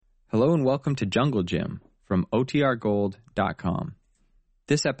Hello and welcome to Jungle Gym from OTRGold.com.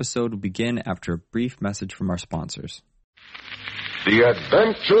 This episode will begin after a brief message from our sponsors. The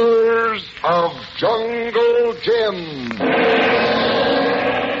Adventures of Jungle Jim.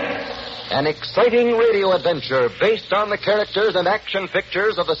 An exciting radio adventure based on the characters and action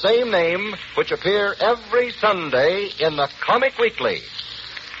pictures of the same name, which appear every Sunday in the Comic Weekly.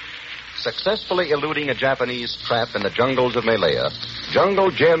 Successfully eluding a Japanese trap in the jungles of Malaya, Jungle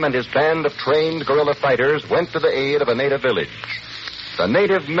Jim and his band of trained guerrilla fighters went to the aid of a native village. The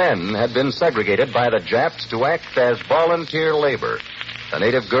native men had been segregated by the Japs to act as volunteer labor. The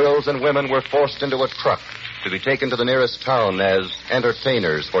native girls and women were forced into a truck to be taken to the nearest town as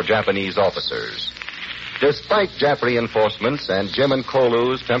entertainers for Japanese officers. Despite Jap reinforcements and Jim and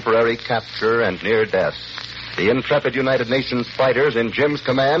Kolu's temporary capture and near death, the intrepid United Nations fighters in Jim's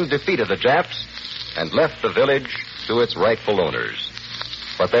command defeated the Japs and left the village to its rightful owners.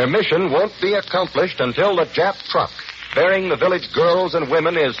 But their mission won't be accomplished until the Jap truck bearing the village girls and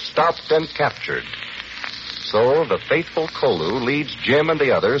women is stopped and captured. So the faithful Kolu leads Jim and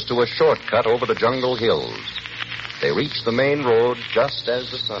the others to a shortcut over the jungle hills. They reach the main road just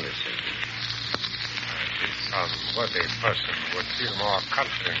as the sun is sinking. Some worthy person would feel more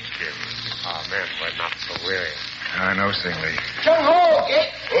confidence here if our men were not so weary. I know, Sing Lee. Chung-ho, okay?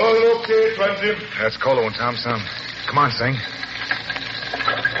 All okay, Twanjim. That's Kolo and Tom Sun. Come on, Sing.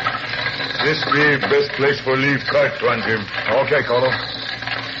 This be best place for leave cart, Twanjim. Okay, Kolo.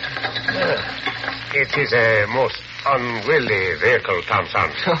 It is a most unwieldy vehicle, Tom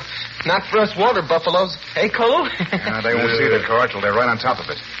Sun. Not for us water buffaloes. Hey, Kolo? They won't see the cart till they're right on top of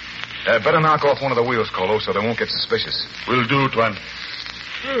it. Better knock off one of the wheels, Kolo, so they won't get suspicious. Will do, Twan.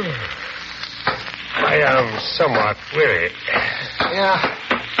 I am somewhat weary. Yeah,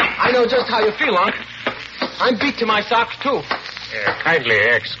 I know just how you feel, Unc. I'm beat to my socks, too. Kindly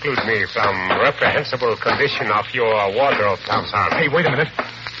exclude me from reprehensible condition of your wardrobe, Tom Sun. Hey, wait a minute.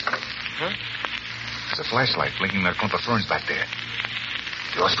 Huh? There's a flashlight blinking there contra ferns back there.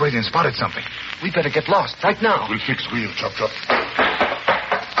 The Australian spotted something. We better get lost right now. We'll fix wheel, chop.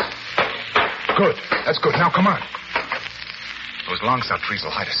 Good. That's good. Now, come on. Those long stout trees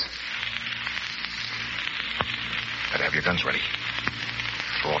will hide us. Better have your guns ready.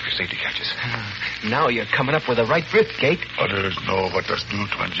 Throw off your safety catches. Now you're coming up with the right drift, Gate. Others know what us do,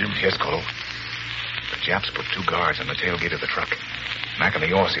 Twanjim. Yes, Kolo. The Japs put 2 guards on the tailgate of the truck. Mac and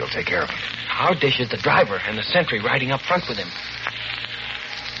the Aussie will take care of them. Our dish is the driver and the sentry riding up front with him.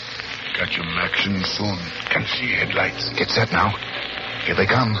 Got your action soon. Can see headlights. Get set now. Here they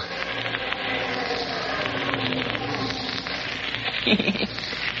come.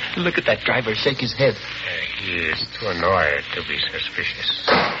 Look at that driver shake his head. He is too annoyed to be suspicious.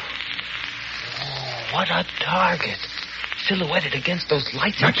 Oh, what a target. Silhouetted against those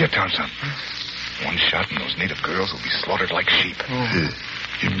lights. Not yet, Thompson. One shot and those native girls will be slaughtered like sheep.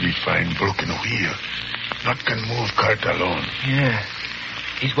 Him be fine broken wheel. Not can move cart alone. Yeah.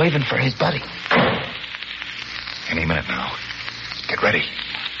 He's waving for his buddy. Any minute now. Get ready.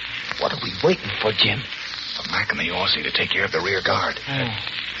 What are we waiting for, Jim? For Mac and the Aussie to take care of the rear guard.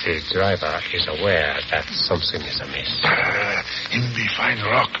 The driver is aware that something is amiss. Him be fine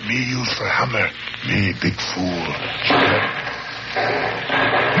rock. Me use for hammer. Me big fool.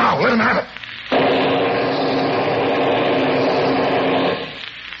 Now, let him have it.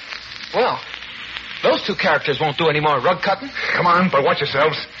 Well, those 2 characters won't do any more rug cutting. Come on, but watch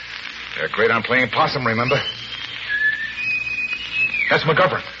yourselves. They're great on playing possum, remember? That's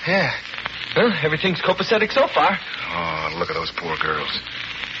McGovern. Yeah. Well, everything's copacetic so far. Oh, look at those poor girls.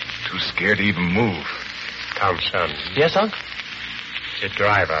 Too scared to even move. Thompson. Yes, Unc? The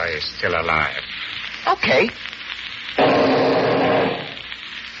driver is still alive. Okay.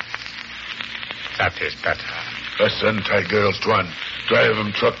 That is better. Us anti girls, Twan. Drive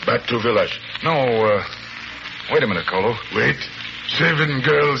them truck back to village. No, wait a minute, Kolo. Wait. 7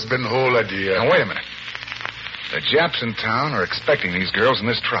 girls been whole idea. Now, wait a minute. The Japs in town are expecting these girls in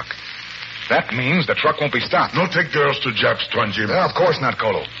this truck. That means the truck won't be stopped. No take girls to Japs, Twanjim. Of course not,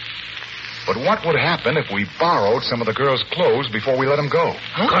 Kolo. But what would happen if we borrowed some of the girls' clothes before we let them go?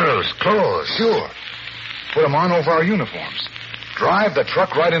 Huh? Girls' clothes? Sure. Put them on over our uniforms. Drive the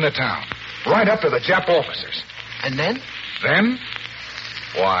truck right into town. Right up to the Jap officers. And then? Then?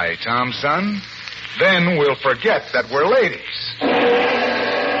 Why, Tom, son, then we'll forget that we're ladies.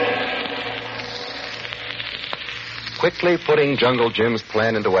 Quickly putting Jungle Jim's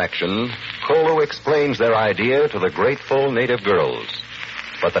plan into action, Kolu explains their idea to the grateful native girls.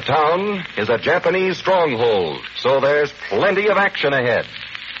 But the town is a Japanese stronghold, so there's plenty of action ahead.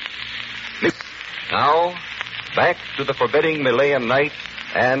 Now, back to the forbidding Malayan night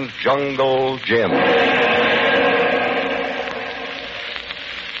and Jungle Jim.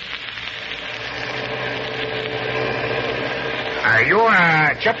 Your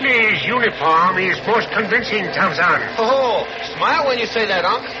Japanese uniform is most convincing, Thompson. Oh, smile when you say that,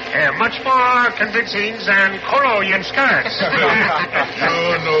 Unc. Much more convincing than Kolo in skirts.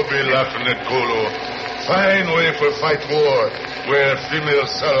 You no be laughing at Kolo. Fine way for fight war. Wear female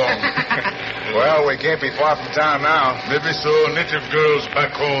sarong. Well, we can't be far from town now. Maybe so native girls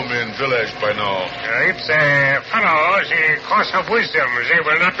back home in village by now. If they follow the course of wisdom, they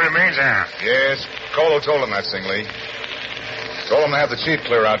will not remain there. Yes, Colo told him that, Sing Lee. Told him to have the chief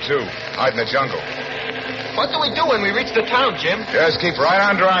clear out, too. Hide in the jungle. What do we do when we reach the town, Jim? Just keep right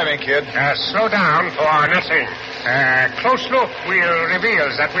on driving, kid. Slow down for nothing. Close look will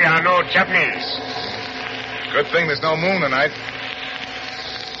reveal that we are no Japanese. Good thing there's no moon tonight.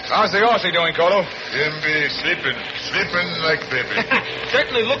 How's the Aussie doing, Colo? Him be sleeping like baby.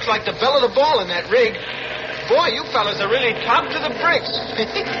 Certainly looks like the belle of the ball in that rig. Boy, you fellas are really top to the bricks.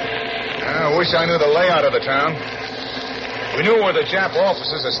 I wish I knew the layout of the town. We knew where the Jap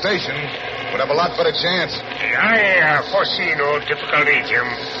officers are stationed. We'd have a lot better chance. I foresee no difficulty, Jim.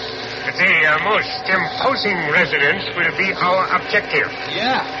 The most imposing residence will be our objective.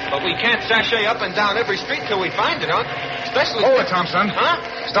 Yeah, but we can't sashay up and down every street till we find it, Unc. Especially... Hold it, Thompson. Huh?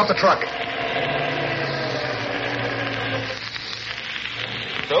 Stop the truck.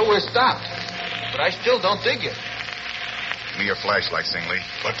 So we're stopped. But I still don't dig you. Give me your flashlight, Sing Lee.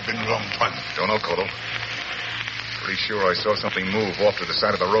 What been wrong, Twan? Don't know, Colo. Pretty sure I saw something move off to the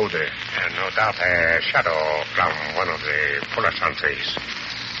side of the road there. No doubt a shadow from one of the Fullerton trees.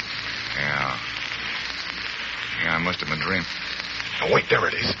 Yeah, I must have been dreaming. Oh, wait, there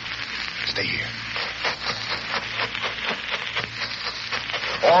it is. Stay here.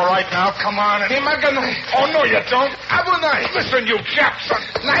 All right, now, come on. Oh, no, you don't. Abunai. Listen, you Jap, son.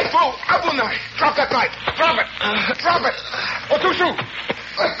 Knife. Oh, Abunai. Drop that knife. Drop it. Drop it. Otushu.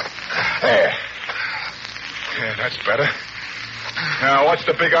 There. Yeah, that's better. Now, what's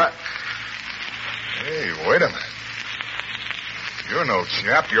the big eye? Hey, wait a minute. You're no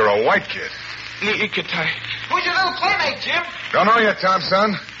chap. You're a white kid. Who's your little playmate, Jim? Don't know you,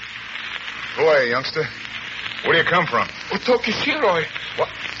 Thompson. Who are you, youngster? Where do you come from? Otokishiroi. What?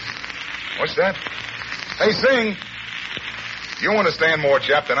 What's that? Hey, Sing. You understand more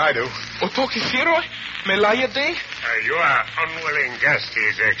Jap than I do. Otokishiroi? Melayade? Your unwilling guest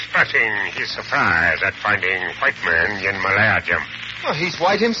is expressing his surprise at finding white men in Malaya, Jim. Well, he's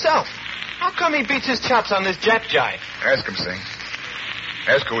white himself. How come he beats his chops on this Jap jive? Ask him, Sing.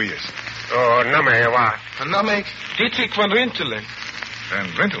 Ask who he is. Oh, name wa. Name Dietrich van Rintelen. Van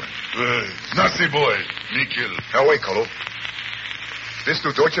Rintelen? Nazi boy. Me kill. Now, wait, Colo. Bist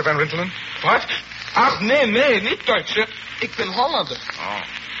du Deutsche Van Rintelen? What? Ach, nee, niet Deutsche. Ik ben Hollander.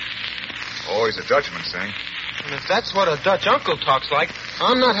 Oh, he's a Dutchman, Sing. And if that's what a Dutch uncle talks like,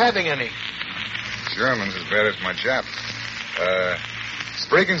 I'm not having any. German's as bad as my Jap.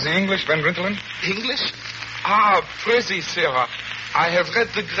 Spreken Sie English, Van Rintelen? English? Ah, pretty, Sarah. I have read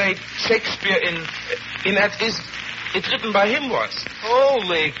the great Shakespeare in that is... It written by him was.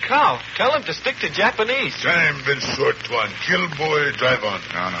 Holy cow. Tell him to stick to Japanese. Time been short, Twan. Kill boy, drive on.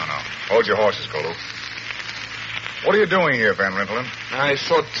 No. Hold your horses, Colo. What are you doing here, Van Rintelen? I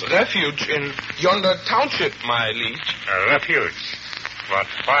sought refuge in yonder township, my liege. Refuge? But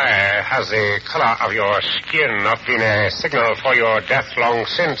why has the color of your skin not been a signal for your death long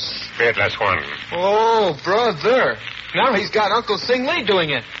since, beardless one? Oh, brother. Now he's got Uncle Sing Lee doing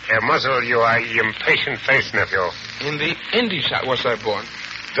it. Muzzle your impatient face, nephew. In the Indies was I born.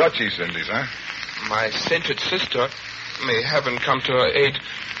 Dutch East Indies, huh? My sainted sister, may heaven come to her aid,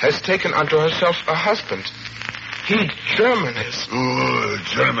 has taken unto herself a husband. He German is. Oh,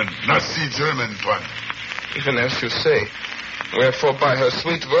 German. Nazi German, Twan. Even as you say. Wherefore by her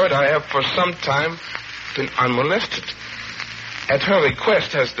sweet word I have for some time been unmolested. At her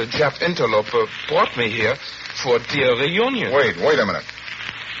request has the Jap interloper brought me here for dear reunion. Wait a minute.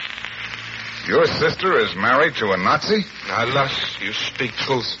 Your sister is married to a Nazi? Alas, you speak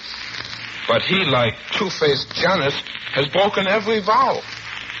truth. But he, like two-faced Janus, has broken every vow.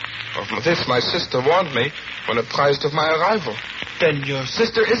 Of this my sister warned me when apprised of my arrival. Then your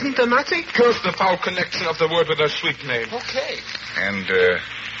sister isn't a Nazi? Curse the foul connection of the word with her sweet name. Okay. And,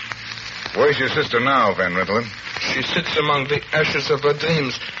 where's your sister now, Van Rintelen? She sits among the ashes of her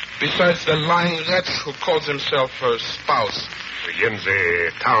dreams, besides the lying wretch who calls himself her spouse. In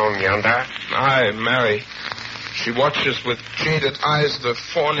the town yonder? Aye, Mary. She watches with jaded eyes the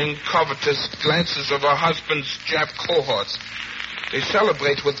fawning, covetous glances of her husband's Jap cohorts. They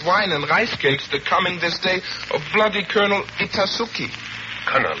celebrate with wine and rice cakes the coming this day of bloody Colonel Itasuki.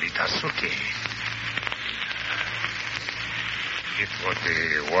 Colonel Itasuki. It would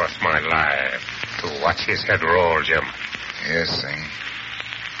be worth my life to watch his head roll, Jim. Yes, Sing.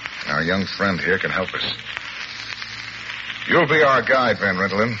 Our young friend here can help us. You'll be our guide, Van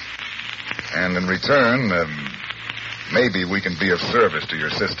Rintelen. And in return, maybe we can be of service to your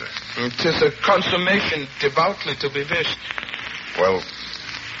sister. 'Tis a consummation devoutly to be wished. Well,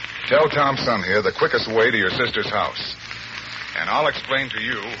 tell Tom Son here the quickest way to your sister's house. And I'll explain to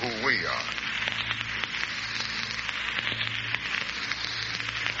you who we are.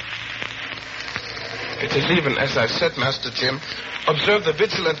 It is even as I said, Master Jim. Observe the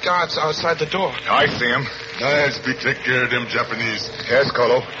vigilant guards outside the door. I see him. Nice, we take care of them Japanese. Yes,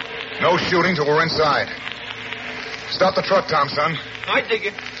 Colo. No shooting till we're inside. Stop the truck, Tom Son. I dig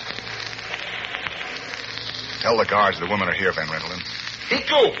it. Tell the guards the women are here, Van Rintelen.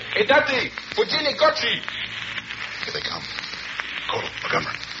 Hiku, Edati, Fujini Gochi. Here they come. Colo,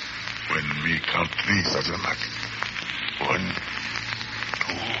 Montgomery. When we count three, Sergeant Mac. 1,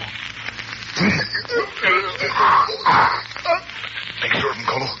 2, 3. Take care of them,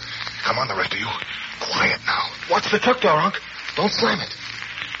 Colo. Come on, the rest of you. Quiet now. Watch the truck door, Unc. Don't slam it.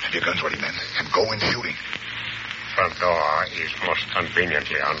 Have your guns ready, men, and go in shooting. Front door is most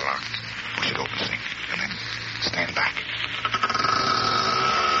conveniently unlocked. Push it open, Sing, and then stand back.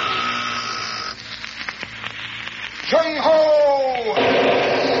 Chung-ho!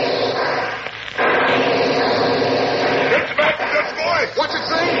 Get back, Dutch boy! What's it,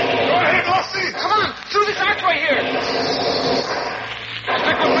 Sing? Go ahead, Aussie! Come on, through this archway here.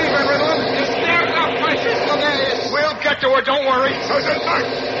 Stick with me, Van Rintelen. Just snare up my sister, that is. We'll get to her, don't worry. Sergeant Mac!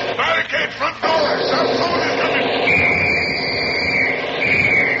 Barricade front door! Some soldiers coming!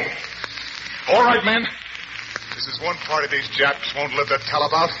 All right, men. This is one party these Japs won't live to tell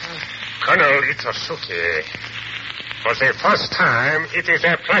about. Colonel Itasuki, for the first time, it is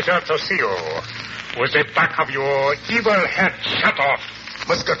a pleasure to see you with the back of your evil head shut off.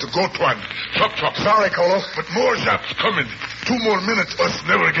 Must got to go, Tuan. Chop. Sorry, Colo. But more Japs coming. 2 more minutes, us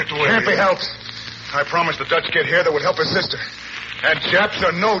never get away. Can't be helped. I promised the Dutch kid here that would help his sister. And Japs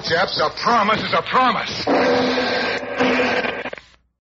or no Japs, a promise is a promise.